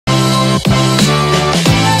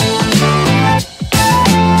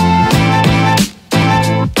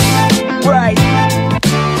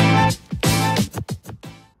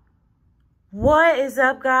What is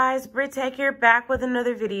up, guys? Britt Tech here, back with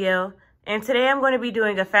another video. And today I'm going to be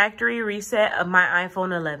doing a factory reset of my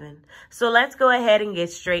iPhone 11. So let's go ahead and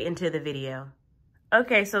get straight into the video.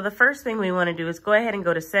 Okay, so the first thing we want to do is go ahead and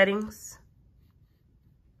go to settings.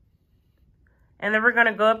 And then we're going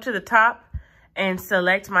to go up to the top and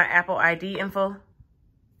select my Apple ID info.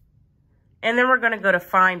 And then we're going to go to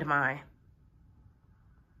Find My.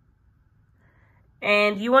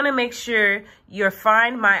 And you want to make sure your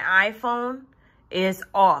Find My iPhone is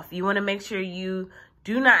off. You want to make sure you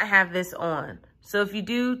do not have this on. So if you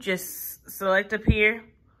do, just select up here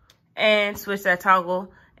and switch that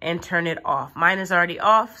toggle and turn it off. Mine is already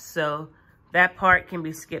off, so that part can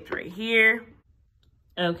be skipped right here.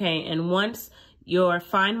 Okay, and once your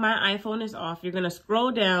Find My iPhone is off, you're going to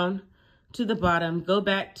scroll down to the bottom, go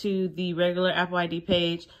back to the regular Apple ID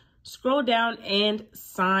page, scroll down and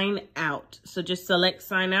sign out. So just select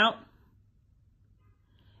sign out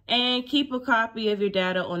and keep a copy of your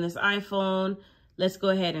data on this iPhone. Let's go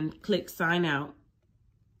ahead and click sign out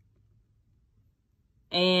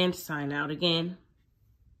and sign out again.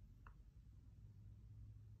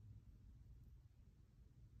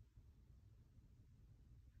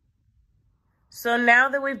 So now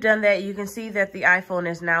that we've done that, you can see that the iPhone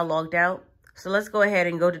is now logged out. So let's go ahead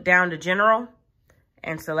and go down to General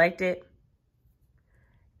and select it.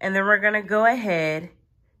 And then we're going to go ahead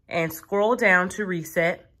and scroll down to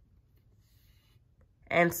Reset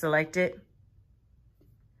and select it.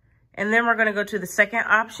 And then we're going to go to the second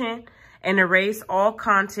option and erase all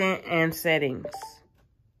content and settings.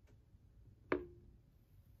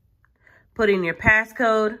 Put in your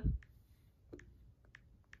passcode.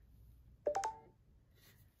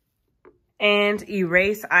 And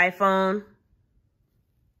erase iPhone.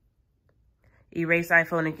 Erase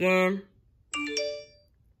iPhone again.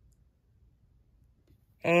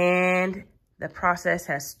 And the process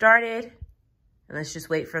has started. And let's just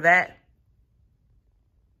wait for that.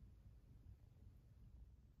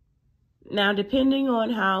 Now, depending on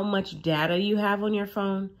how much data you have on your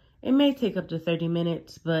phone, it may take up to 30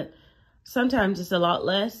 minutes, but sometimes it's a lot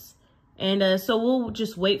less. And so we'll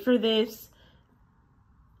just wait for this.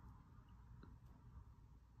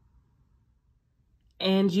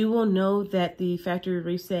 And you will know that the factory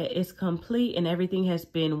reset is complete and everything has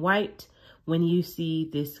been wiped when you see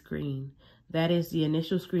this screen. That is the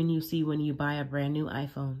initial screen you see when you buy a brand new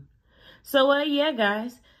iPhone. So yeah,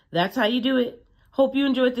 guys, that's how you do it. Hope you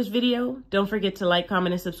enjoyed this video. Don't forget to like,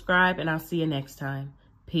 comment, and subscribe, and I'll see you next time.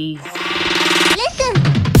 Peace. Listen.